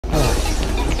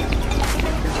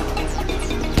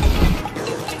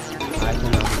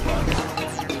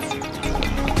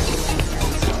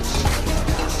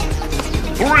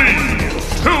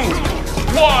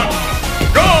one,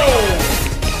 go!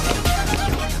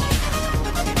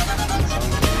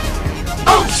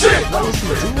 Oh shit! What is he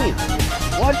doing?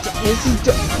 What is he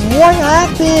doing? What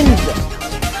happened?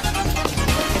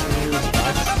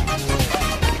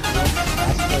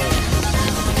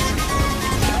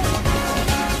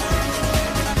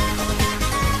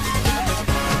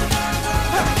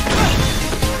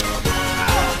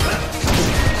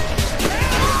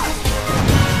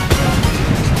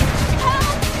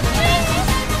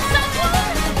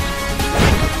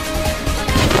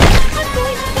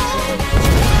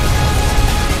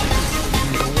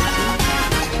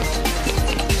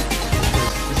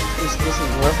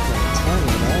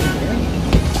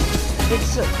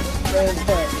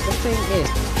 The thing is,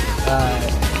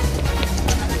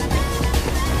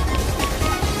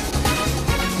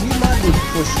 you might be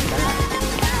pushed back.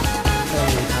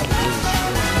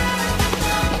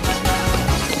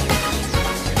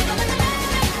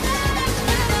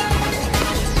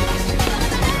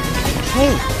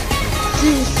 Hey,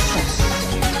 Jesus,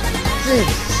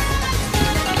 this.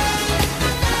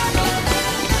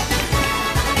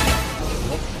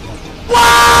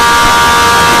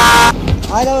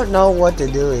 I don't know what to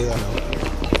do here.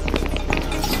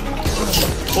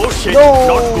 Oh shit, No!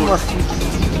 not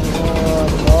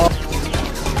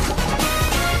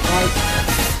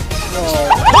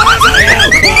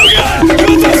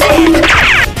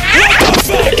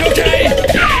good. Okay?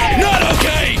 Not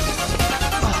okay!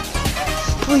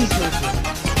 Please make it.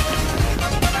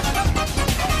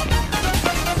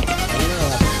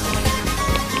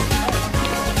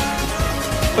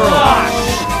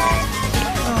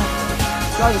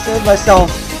 Trying to save myself.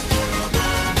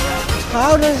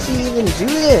 How does he even do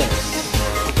this?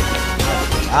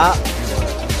 Ah.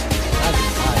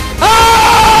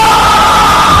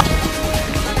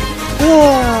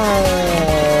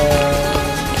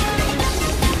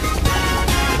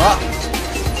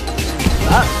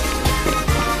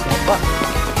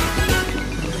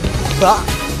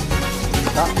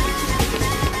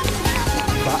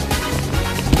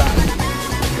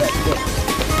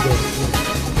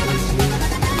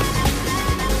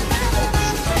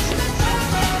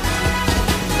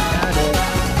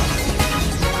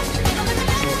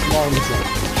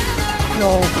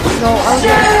 No, I was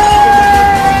gonna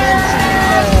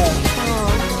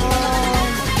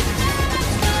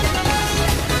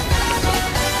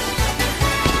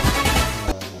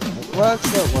it works,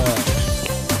 it works.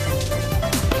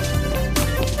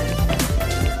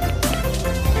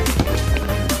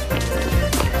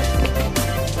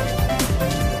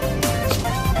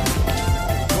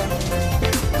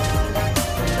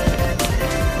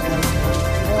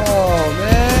 Oh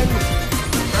man,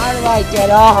 how do I get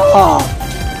off?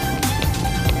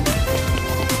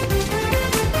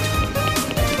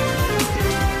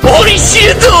 Holy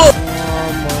shit! Oh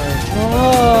my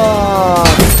god!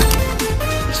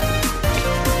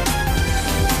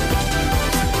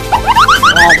 Oh,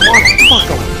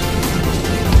 motherfucker!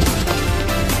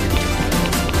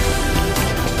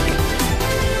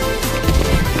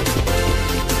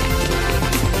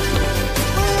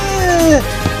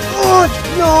 Oh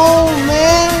no,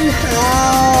 man!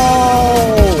 How?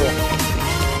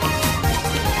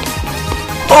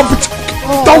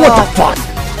 Oh, but what the fuck?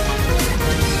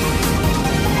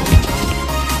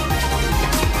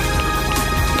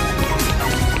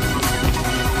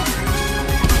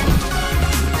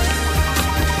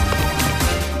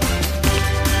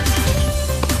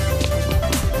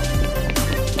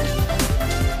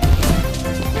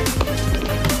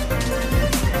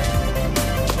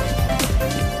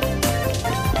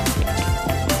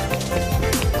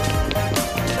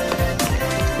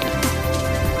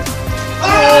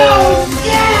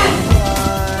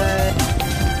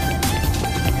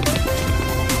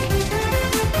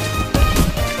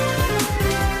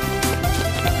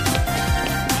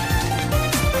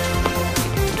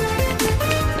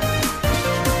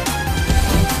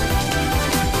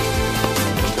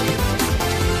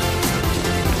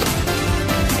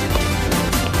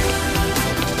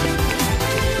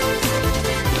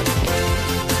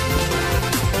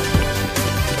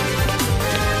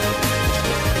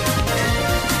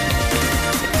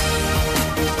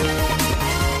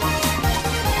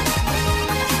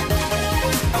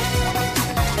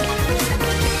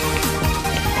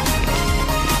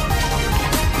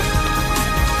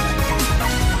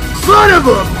 Son of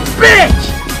a bitch!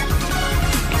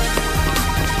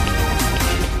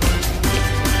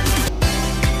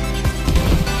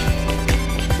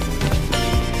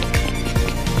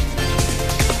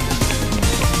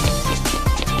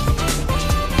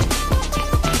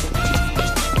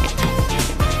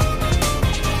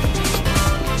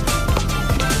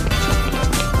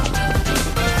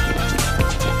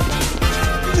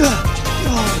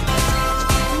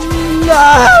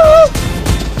 Oh,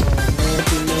 man,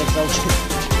 3 minutes, okay.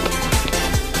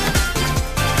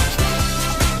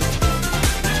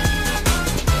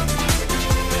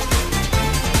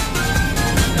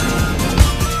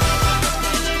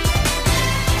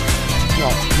 No,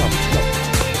 no, no.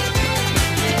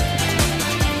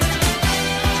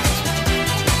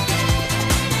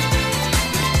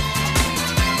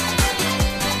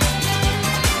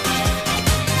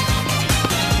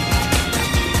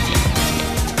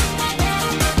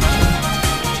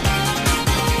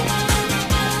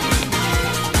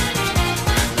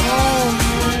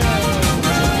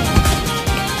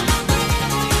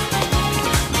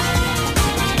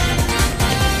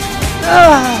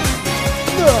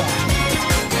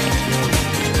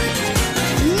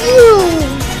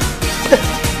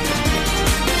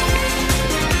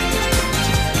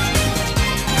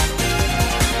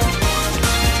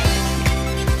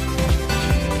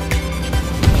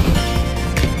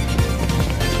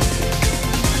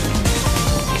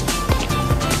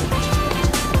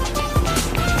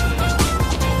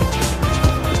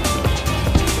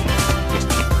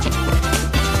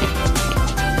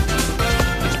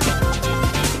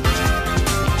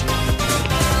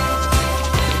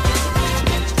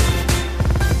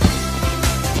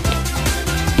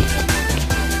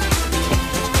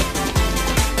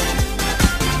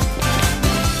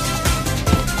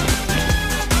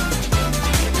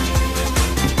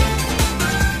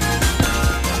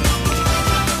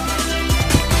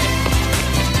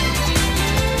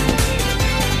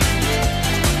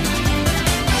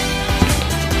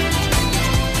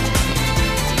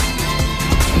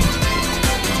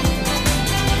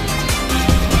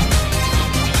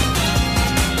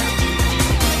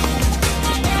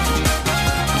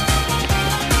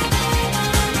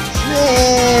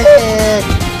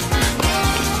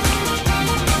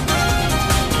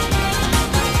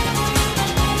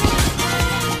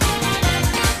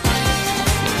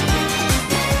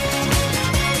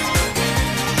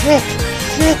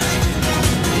 Shit!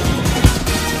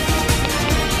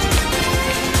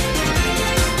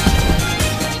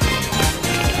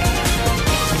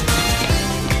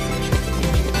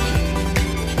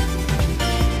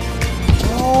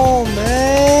 Oh,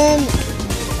 man!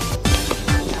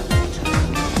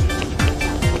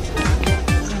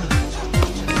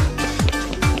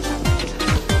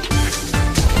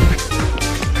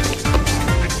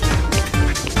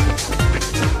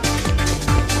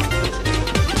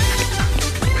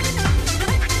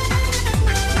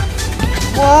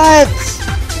 What?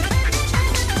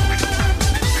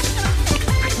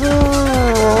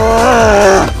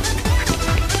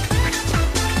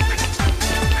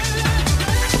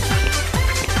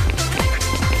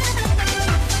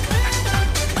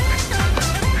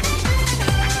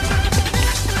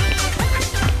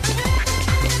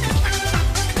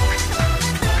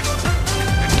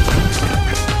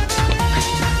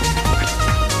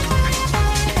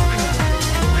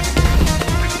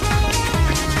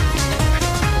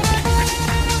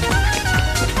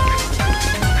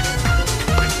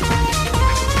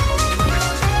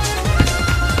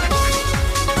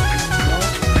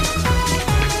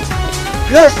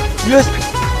 Yes! Yes!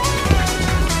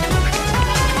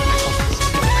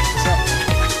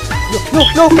 No!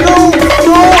 No! No!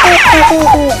 No!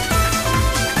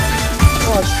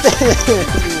 Oh, shit!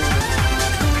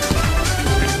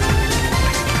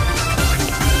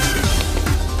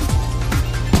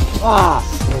 Ah!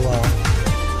 Oh well.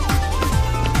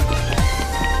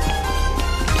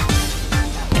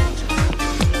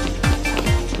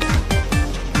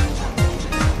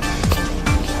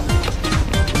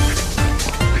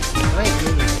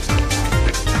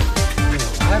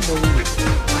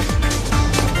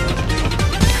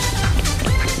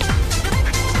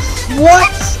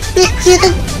 What? It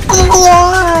didn't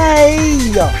fly!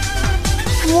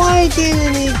 Why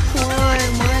didn't he fly?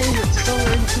 Why is it so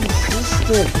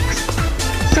inconsistent?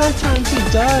 Sometimes he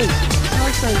does.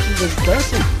 Sometimes he just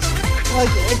doesn't.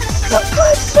 Like, it's a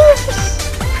flat surface!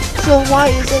 So why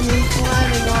isn't he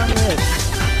climbing on it?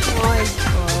 My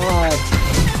god.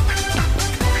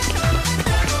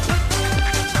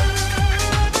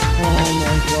 Oh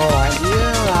my god,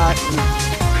 you're actually...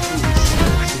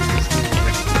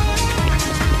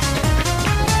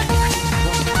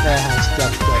 That has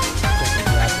stuff that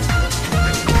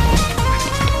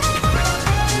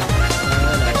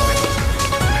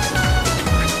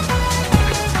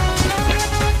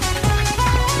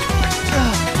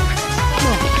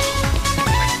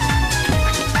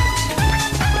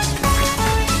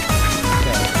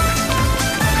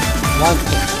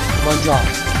one job.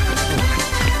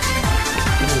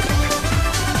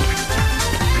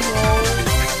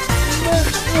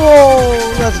 No. Oh,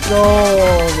 let's go!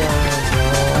 Oh my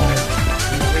god.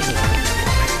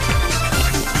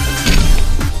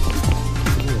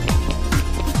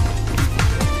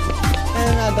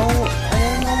 And I don't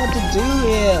know what to do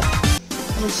here.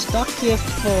 I'm stuck here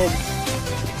for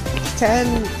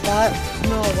 10, 5,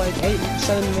 no, like 8,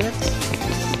 7 minutes.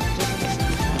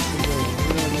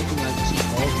 Making like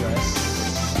progress.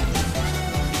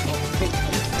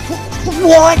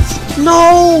 What?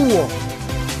 No!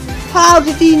 How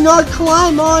did he not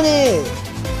climb on it?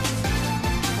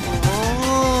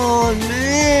 Oh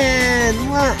man,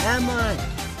 where am I?